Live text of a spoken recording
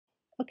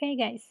Okay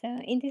guys, so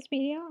in this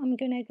video I'm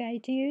gonna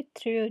guide you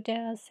through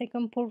the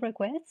second pull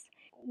request.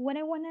 What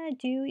I wanna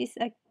do is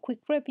a quick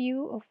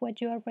review of what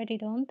you already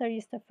done. That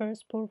is the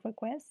first pull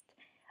request.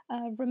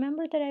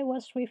 Remember that I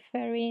was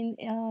referring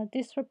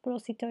this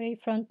repository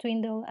from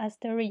Twindle as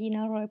the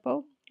original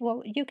repo?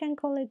 Well, you can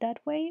call it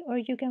that way, or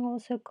you can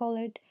also call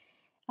it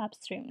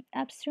Upstream.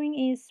 Upstream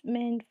is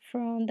meant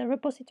from the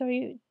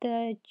repository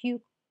that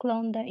you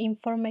clone the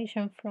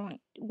information from.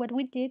 What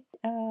we did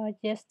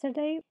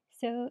yesterday,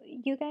 so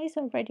you guys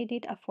already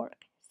did a fork.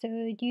 So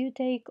you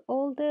take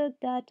all the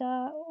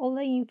data, all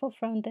the info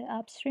from the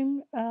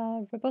Upstream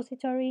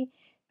repository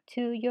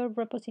to your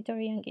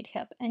repository on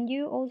GitHub, and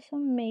you also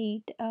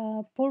made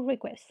a pull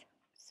request.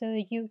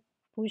 So you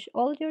push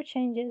all your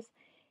changes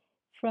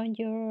from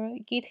your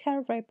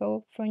GitHub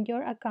repo from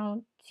your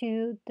account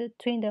to the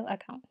Twindle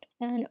account.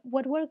 And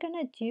what we're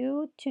gonna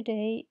do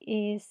today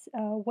is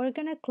we're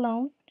gonna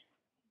clone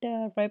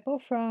the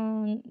repo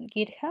from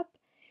GitHub.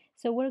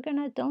 So we're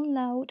gonna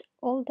download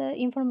all the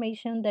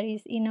information that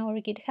is in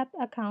our GitHub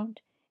account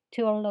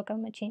to our local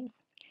machine.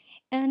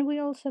 And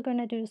we're also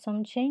gonna do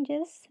some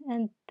changes,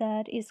 and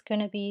that is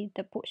gonna be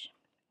the push.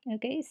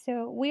 Okay,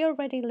 so we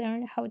already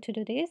learned how to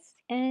do this,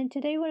 and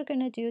today we're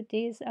gonna do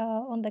this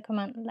on the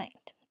command line.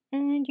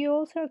 And you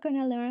also are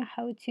gonna learn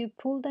how to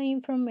pull the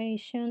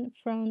information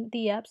from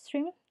the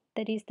upstream,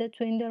 that is the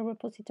Twindle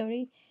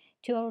repository,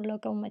 to our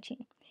local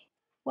machine.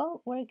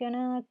 Well, we're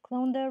gonna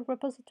clone the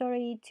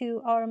repository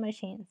to our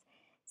machines.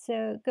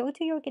 So go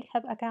to your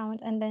GitHub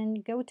account and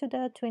then go to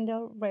the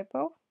Twindle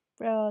repo,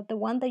 the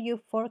one that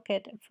you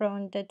forked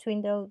from the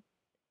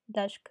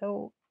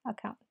Twindle-co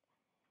account.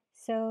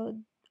 So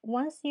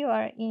once you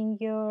are in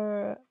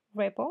your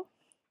repo,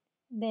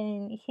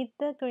 then hit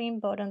the green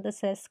button that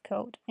says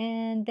code,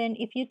 and then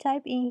if you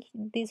type in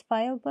this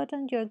file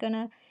button, you're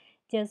gonna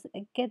just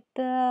get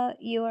the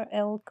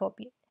URL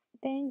copied.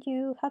 Then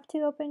you have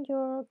to open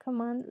your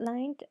command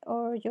line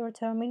or your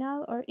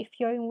terminal, or if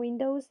you're in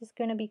Windows, it's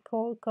gonna be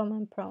called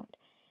command prompt.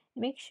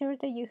 Make sure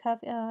that you have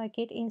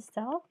Git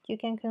installed. You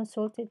can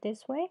consult it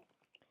this way.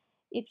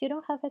 If you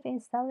don't have it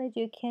installed,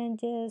 you can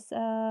just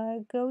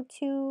go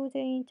to the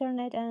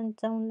internet and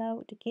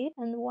download Git.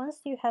 And once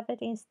you have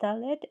it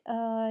installed,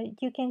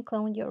 you can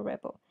clone your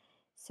repo.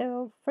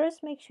 So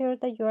first, make sure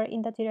that you are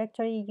in the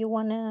directory you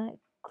wanna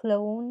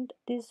clone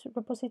this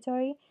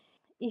repository.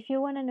 If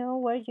you wanna know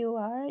where you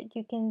are,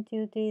 you can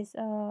do this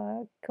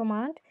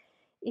command.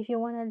 If you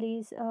wanna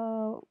list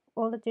all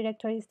the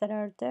directories that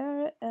are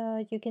there,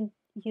 you can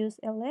use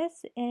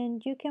ls,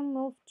 and you can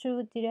move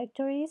through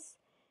directories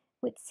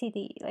with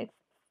cd. Like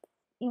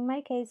in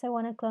my case, I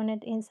want to clone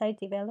it inside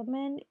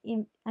development,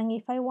 and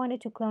if I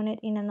wanted to clone it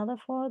in another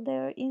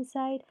folder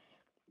inside,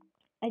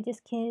 I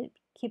just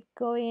keep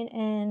going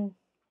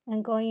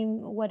and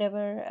going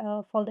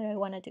whatever folder I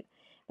want to do.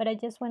 But I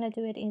just want to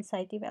do it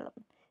inside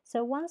development.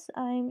 So once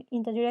I'm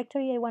in the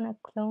directory I want to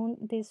clone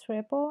this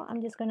repo,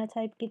 I'm just going to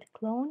type git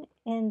clone,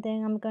 and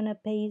then I'm going to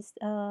paste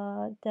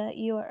the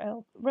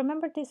URL.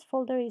 Remember, this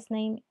folder is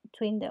named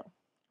Twindle,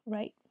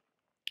 right?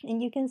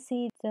 And you can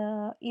see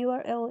the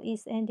URL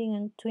is ending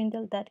in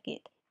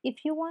twindle.git.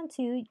 If you want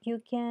to,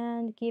 you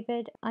can give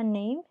it a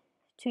name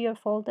to your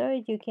folder.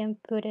 You can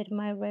put it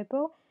my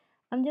repo.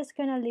 I'm just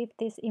gonna leave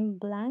this in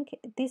blank.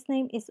 This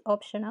name is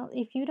optional.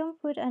 If you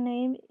don't put a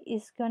name,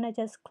 it's gonna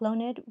just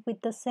clone it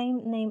with the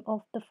same name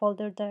of the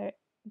folder that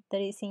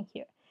is in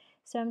here.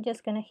 So I'm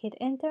just gonna hit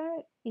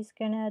enter. It's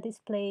gonna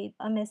display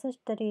a message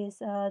that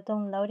is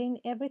downloading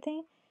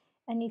everything.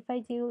 And if I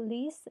do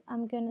list,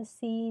 I'm gonna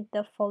see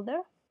the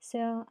folder.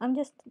 So I'm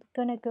just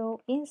gonna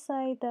go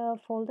inside the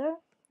folder.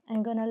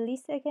 I'm gonna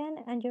list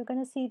again, and you're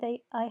gonna see that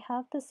I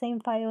have the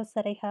same files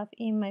that I have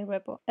in my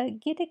repo.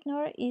 Git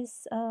ignore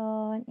is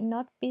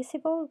not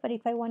visible, but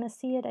if I wanna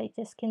see it, I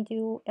just can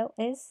do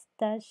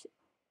ls-la.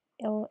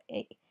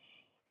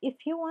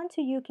 If you want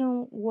to, you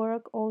can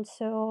work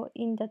also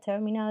in the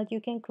terminal.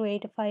 You can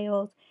create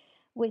files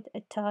with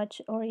a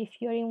touch, or if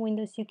you're in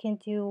Windows, you can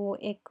do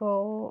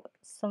echo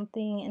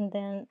something, and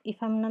then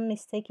if I'm not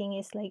mistaken,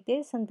 it's like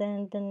this, and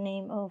then the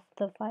name of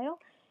the file.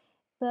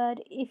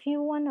 But if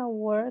you want to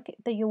work,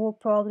 that you will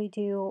probably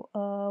do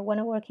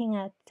when working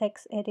at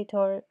text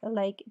editor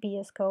like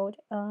VS Code,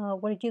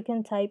 where you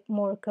can type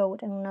more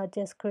code and not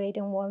just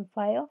creating one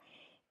file.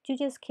 You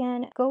just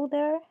can go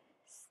there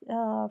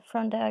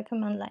from the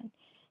command line.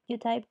 You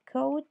type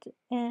code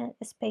and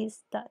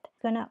space dot. It's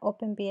gonna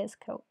open VS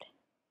Code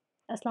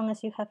as long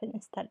as you have it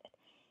installed.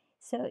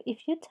 So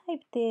if you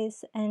type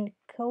this and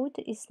code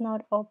is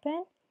not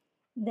open,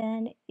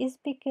 then it's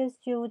because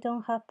you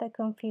don't have the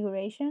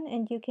configuration,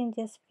 and you can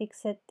just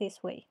fix it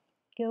this way.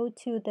 Go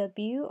to the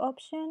view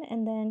option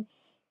and then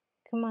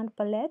command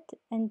palette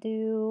and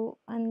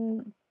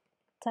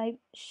type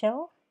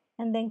shell,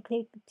 and then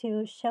click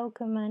to shell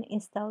command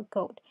install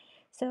code.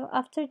 So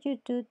after you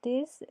do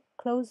this,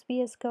 close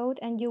VS Code,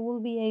 and you will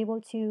be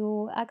able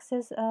to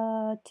access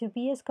to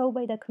VS Code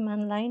by the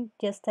command line,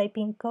 just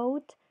typing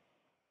code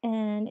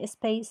and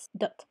space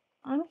dot.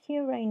 I'm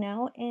here right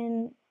now,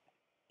 and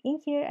in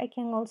here I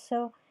can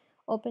also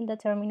open the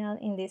terminal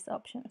in this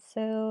option.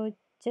 So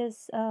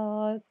just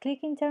click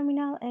in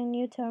terminal and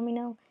new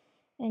terminal,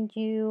 and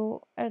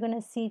you are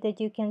gonna see that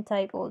you can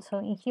type also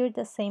in here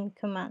the same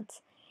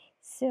commands.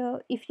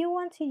 So if you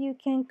want to, you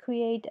can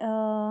create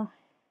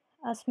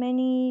as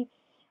many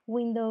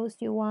windows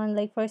you want.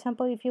 Like for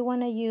example, if you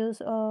want to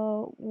use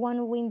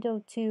one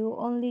window to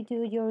only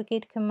do your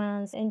git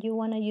commands and you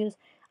want to use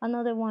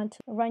another one to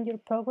run your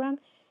program,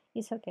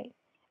 it's okay.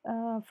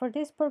 For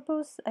this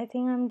purpose, I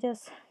think I'm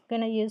just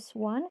gonna use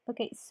one.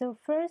 Okay, so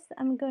first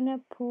I'm gonna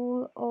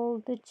pull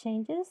all the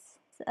changes.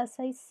 As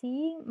I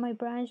see, my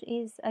branch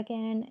is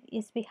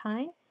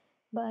behind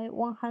by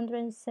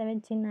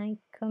 179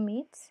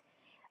 commits.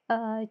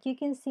 You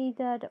can see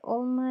that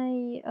all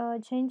my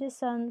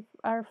changes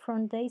are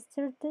from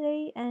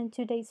yesterday and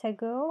 2 days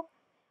ago,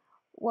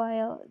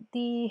 while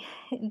the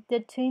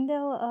the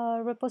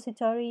Twindle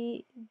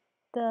repository,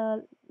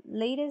 the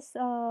latest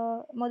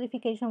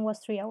modification was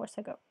 3 hours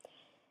ago.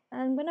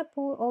 I'm gonna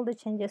pull all the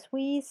changes.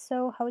 We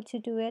saw how to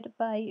do it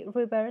by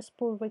reverse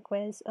pull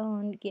request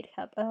on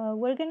GitHub.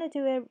 We're gonna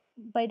do it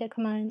by the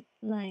command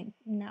line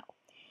now.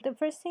 The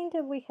first thing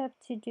that we have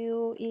to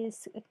do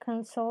is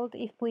consult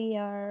if we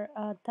are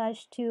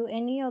attached to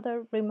any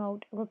other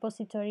remote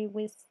repository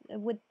with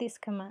this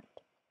command.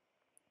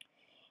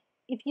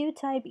 If you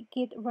type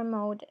git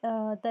remote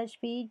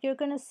 -v, you're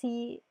gonna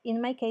see,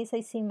 in my case,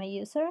 I see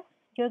my user.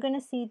 You're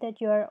gonna see that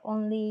you are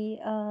only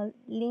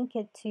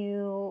linked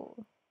to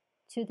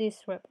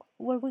this repo.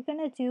 What we're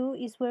gonna do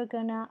is we're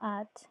gonna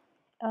add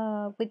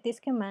with this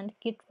command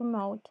git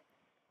remote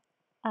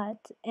add,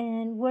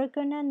 and we're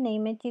gonna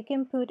name it. You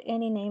can put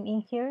any name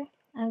in here.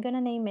 I'm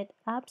gonna name it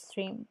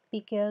Upstream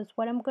because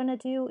what I'm gonna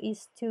do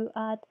is to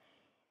add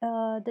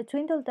the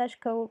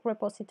Twindle-co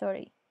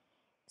repository,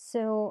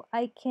 so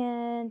I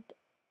can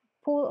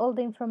pull all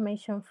the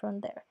information from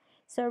there.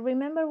 So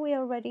remember, we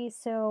already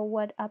saw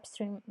what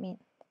Upstream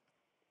means.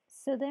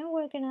 So then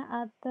we're gonna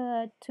add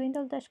the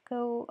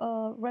Twindle-co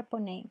repo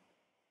name.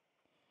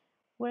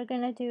 We're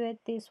gonna do it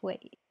this way.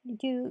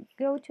 You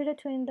go to the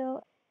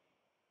Twindle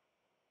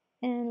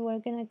and we're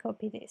gonna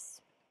copy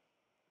this.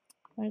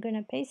 We're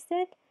gonna paste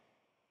it,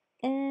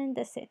 and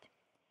that's it.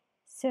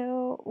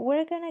 So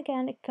we're gonna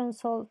again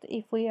consult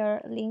if we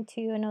are linked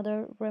to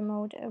another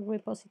remote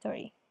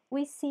repository.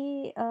 We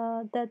see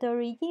that the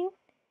origin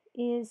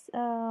is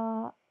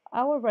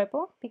our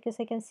repo because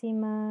I can see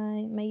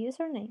my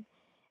username,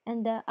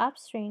 and the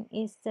upstream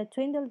is the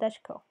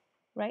Twindle-co,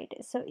 right?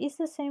 So it's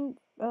the same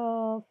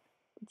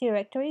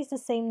directory, it's the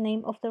same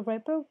name of the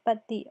repo,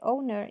 but the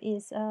owner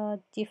is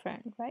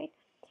different, right?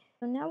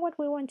 So now what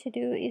we want to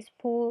do is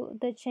pull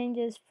the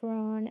changes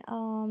from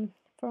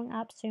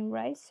upstream,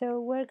 right?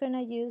 So we're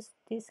gonna use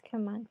this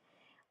command.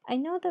 I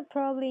know that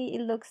probably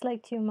it looks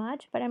like too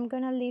much, but I'm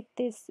gonna leave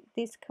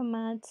this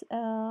command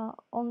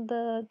on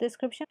the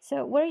description.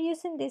 So we're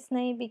using this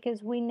name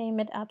because we name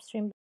it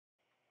upstream.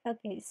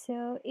 Okay,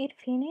 so it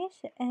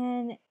finished,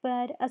 and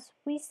but as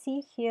we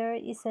see here,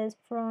 it says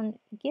from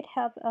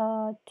GitHub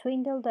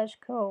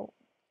Twindle-co,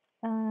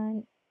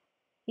 and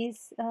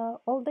is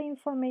all the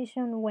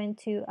information went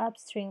to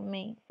upstream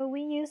main. So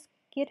we use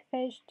git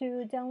fetch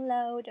to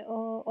download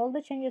all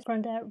the changes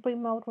from the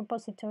remote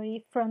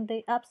repository from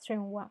the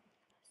upstream one.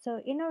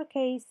 So in our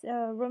case,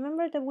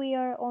 remember that we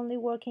are only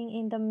working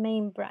in the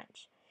main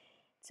branch.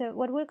 So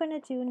what we're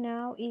going to do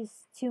now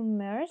is to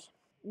merge.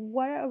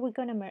 What are we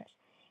going to merge?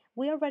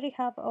 We already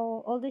have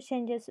all the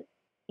changes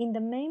in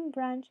the main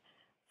branch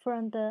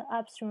from the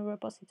upstream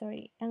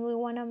repository, and we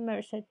want to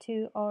merge it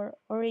to our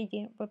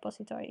origin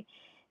repository.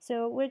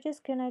 So we're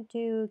just gonna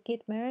do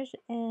git merge,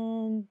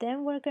 and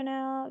then we're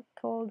gonna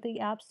call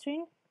the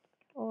upstream,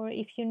 or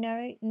if you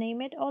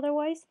name it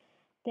otherwise,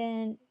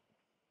 then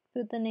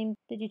put the name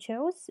that you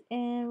chose,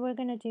 and we're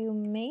gonna do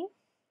main.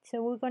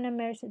 So we're gonna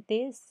merge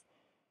this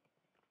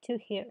to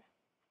here.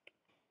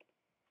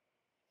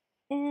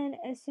 And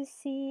as you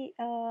see,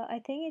 I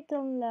think it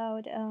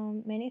download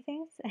many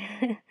things.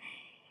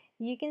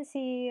 You can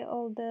see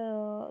all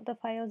the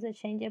files that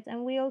change it,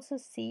 and we also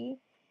see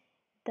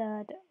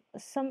that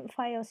some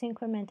files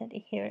incremented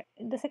here.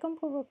 The second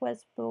pull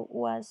request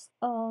was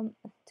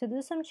to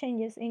do some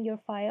changes in your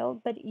file,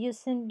 but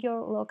using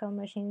your local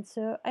machine.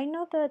 So I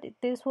know that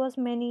this was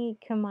many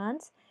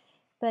commands,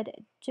 but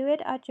do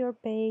it at your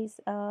pace,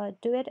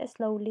 do it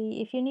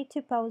slowly. If you need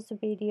to pause the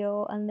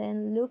video and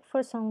then look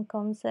for some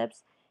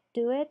concepts,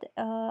 do it.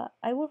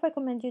 I would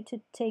recommend you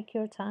to take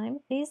your time.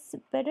 It's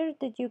better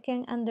that you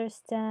can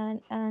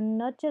understand and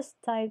not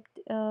just type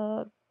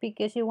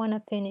because you want to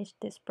finish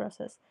this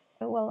process.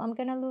 Well, I'm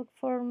gonna look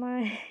for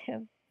my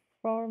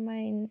for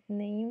my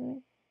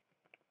name.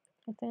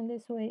 I think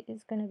this way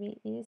is gonna be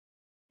easy.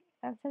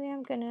 Actually,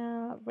 I'm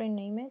gonna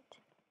rename it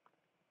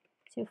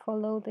to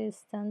follow this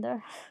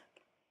standard.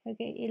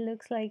 Okay, it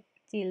looks like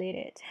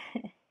deleted,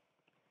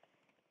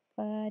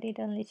 but it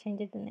only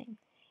changed the name.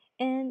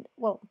 And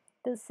well,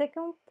 the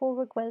second pull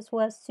request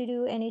was to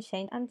do any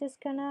change. I'm just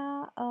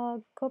gonna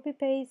copy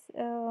paste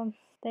the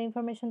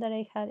information that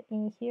I had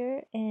in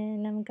here,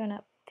 and I'm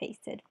gonna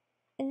paste it.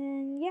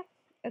 And yeah,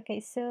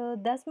 Okay, so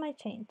that's my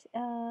change.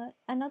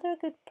 Another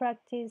good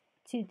practice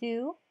to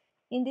do,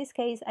 in this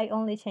case, I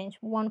only change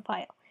one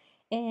file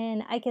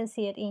and I can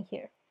see it in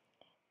here.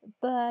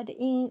 But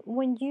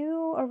when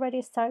you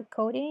already start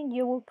coding,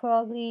 you will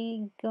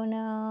probably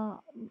gonna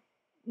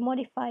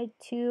modify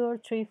 2 or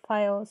 3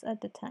 files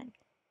at the time.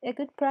 A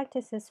good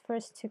practice is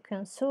first to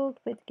consult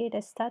with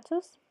Git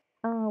status.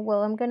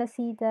 Well, I'm gonna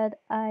see that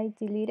I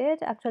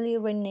deleted, actually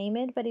rename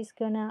it, but it's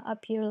gonna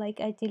appear like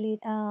I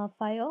delete a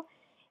file.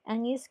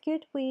 And it's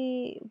good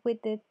we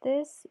did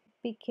this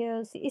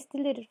because it's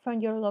deleted from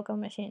your local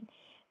machine,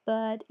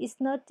 but it's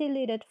not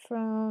deleted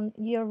from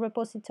your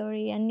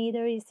repository, and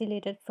neither is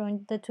deleted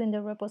from the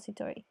Twindle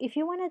repository. If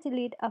you want to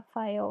delete a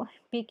file,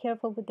 be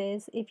careful with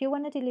this. If you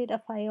want to delete a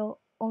file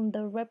on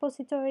the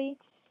repository,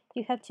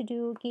 you have to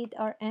do git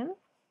rm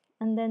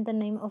and then the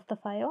name of the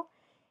file.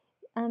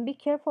 And be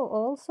careful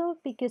also,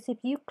 because if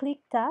you click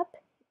tab,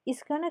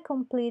 it's gonna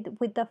complete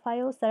with the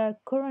files that are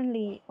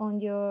currently on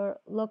your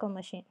local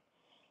machine.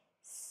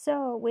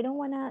 So we don't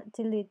want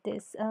to delete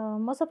this.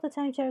 Most of the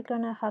times you're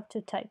gonna have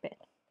to type it.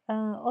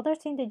 Other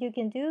thing that you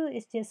can do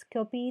is just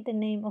copy the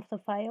name of the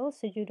file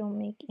so you don't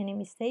make any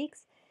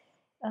mistakes.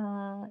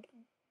 Uh,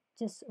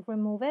 just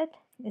remove it.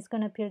 It's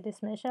gonna appear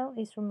this message.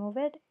 Is remove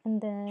it,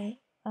 and then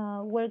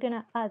we're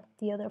gonna add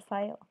the other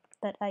file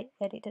that I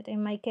edited.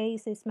 In my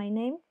case, it's my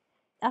name.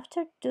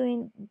 After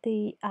doing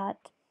the add,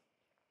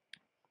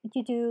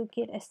 you do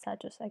git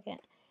status again.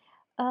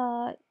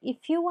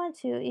 If you want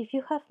to, if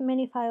you have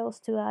many files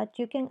to add,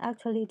 you can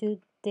actually do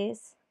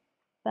this,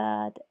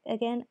 but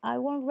again, I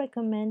won't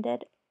recommend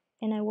it,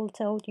 and I will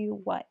tell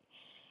you why.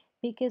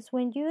 Because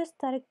when you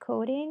start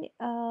coding,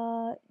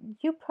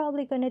 you're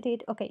probably gonna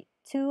edit, okay,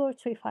 2 or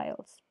 3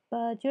 files,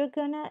 but you're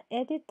gonna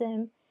edit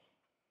them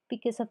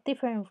because of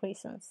different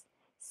reasons.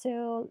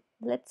 So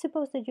let's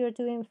suppose that you're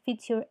doing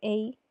feature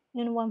A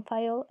in one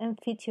file and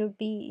feature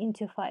B in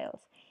 2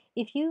 files.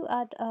 If you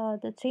add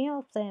the 3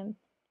 of them,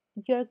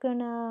 you're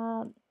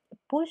gonna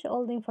push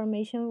all the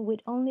information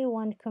with only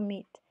one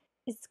commit.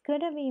 It's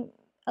gonna be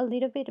a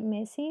little bit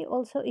messy.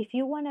 Also, if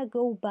you wanna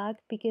go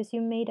back because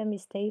you made a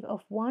mistake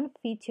of one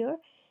feature,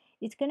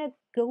 it's gonna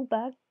go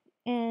back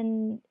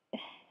and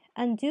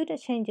undo the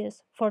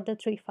changes for the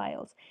 3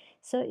 files.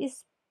 So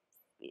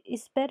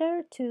it's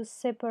better to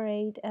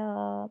separate,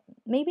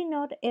 maybe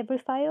not every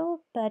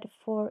file, but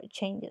for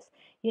changes.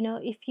 You know,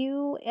 if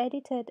you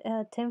edited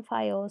 10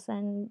 files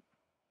and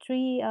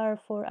 3 are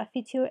for a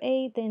feature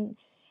A, then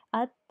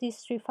add these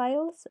 3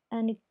 files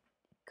and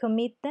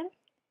commit them,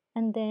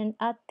 and then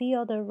add the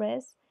other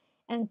rest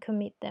and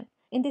commit them.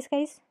 In this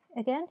case,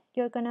 again,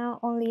 you're gonna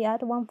only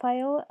add one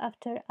file.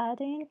 After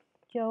adding,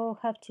 you'll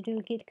have to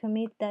do git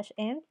commit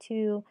 -m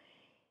to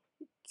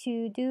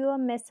do a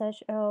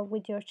message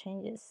with your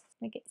changes.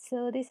 Okay,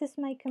 so this is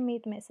my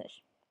commit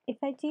message.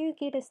 If I do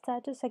git a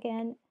status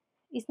again,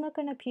 it's not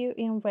gonna appear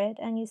in red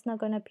and it's not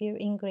gonna appear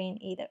in green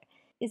either.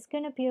 It's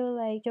gonna appear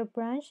like your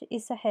branch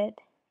is ahead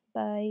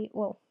by,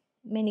 well,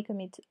 many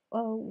commits.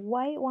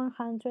 Why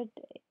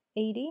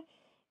 180?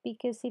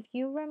 Because if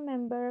you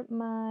remember,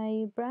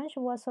 my branch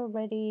was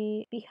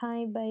already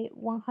behind by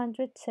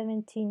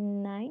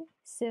 179.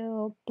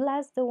 So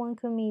plus the one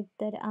commit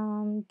that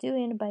I'm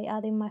doing by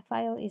adding my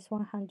file is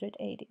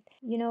 180.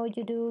 You know,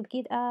 you do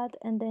git add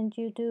and then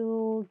you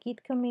do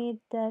git commit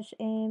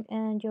 -m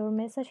and your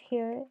message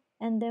here,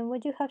 and then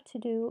what you have to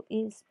do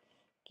is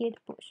git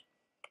push.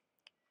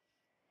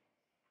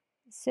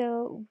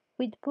 So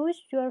with push,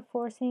 you are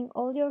forcing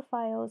all your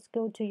files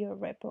go to your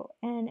repo.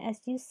 And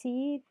as you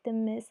see the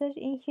message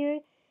in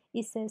here,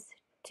 it says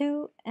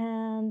to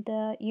and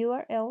the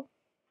URL.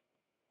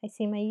 I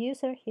see my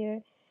user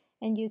here,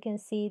 and you can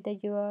see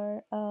that you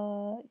are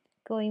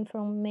going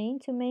from main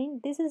to main.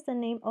 This is the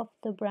name of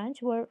the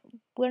branch. We're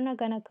not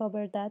gonna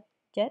cover that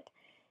yet.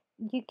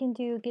 You can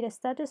do git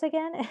status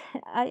again.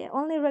 I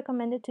only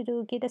recommended to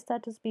do git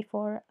status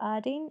before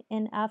adding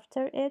and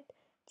after it,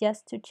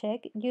 just to check.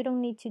 You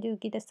don't need to do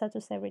git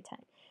status every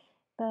time.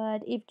 But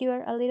if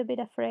you're a little bit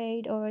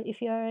afraid or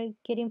if you're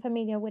getting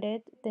familiar with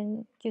it,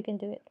 then you can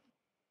do it.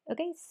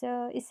 Okay,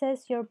 so it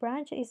says your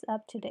branch is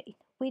up to date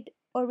with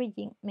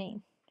origin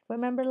main.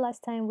 Remember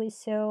last time we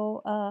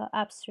saw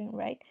Upstream,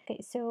 right?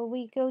 Okay, so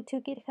we go to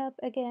GitHub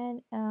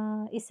again.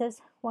 It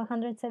says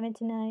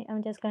 179.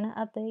 I'm just gonna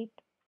update.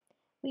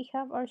 We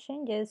have our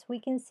changes. We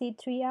can see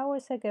 3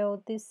 hours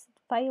ago this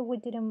file we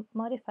didn't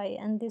modify,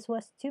 and this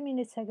was 2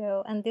 minutes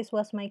ago, and this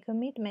was my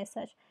commit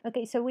message.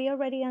 Okay, so we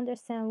already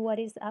understand what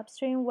is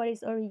Upstream, what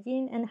is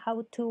origin, and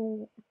how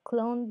to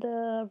clone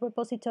the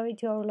repository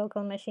to our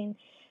local machine.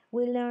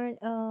 We learned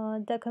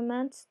the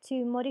commands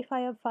to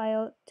modify a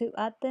file, to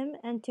add them,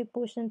 and to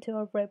push them to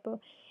our repo.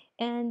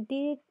 And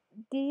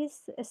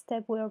this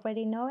step we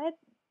already know it,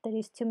 that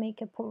is to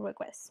make a pull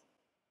request.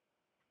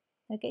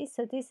 Okay,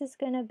 so this is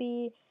gonna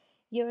be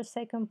your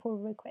second pull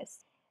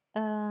request.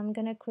 I'm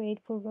gonna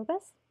create pull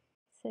request.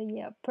 So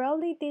yeah,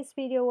 probably this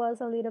video was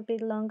a little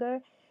bit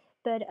longer,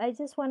 but I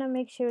just want to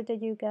make sure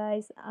that you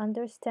guys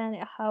understand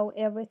how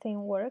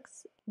everything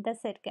works.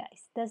 That's it,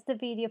 guys. That's the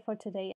video for today.